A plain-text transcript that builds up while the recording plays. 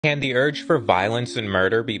Can the urge for violence and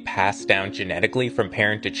murder be passed down genetically from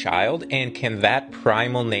parent to child? And can that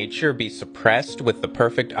primal nature be suppressed with the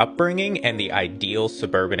perfect upbringing and the ideal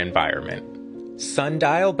suburban environment?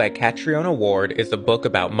 Sundial by Catriona Ward is a book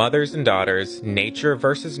about mothers and daughters, nature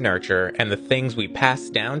versus nurture, and the things we pass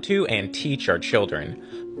down to and teach our children,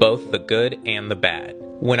 both the good and the bad.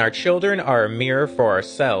 When our children are a mirror for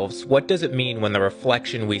ourselves, what does it mean when the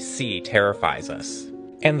reflection we see terrifies us?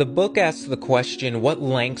 And the book asks the question, what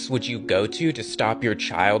lengths would you go to stop your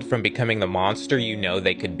child from becoming the monster you know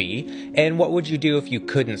they could be? And what would you do if you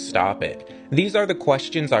couldn't stop it? These are the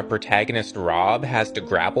questions our protagonist Rob has to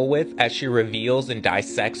grapple with as she reveals and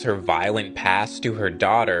dissects her violent past to her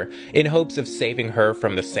daughter in hopes of saving her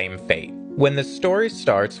from the same fate. When the story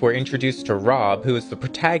starts, we're introduced to Rob, who is the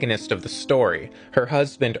protagonist of the story, her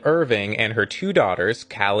husband Irving, and her two daughters,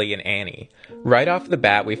 Callie and Annie. Right off the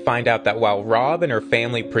bat, we find out that while Rob and her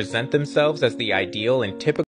family present themselves as the ideal and typical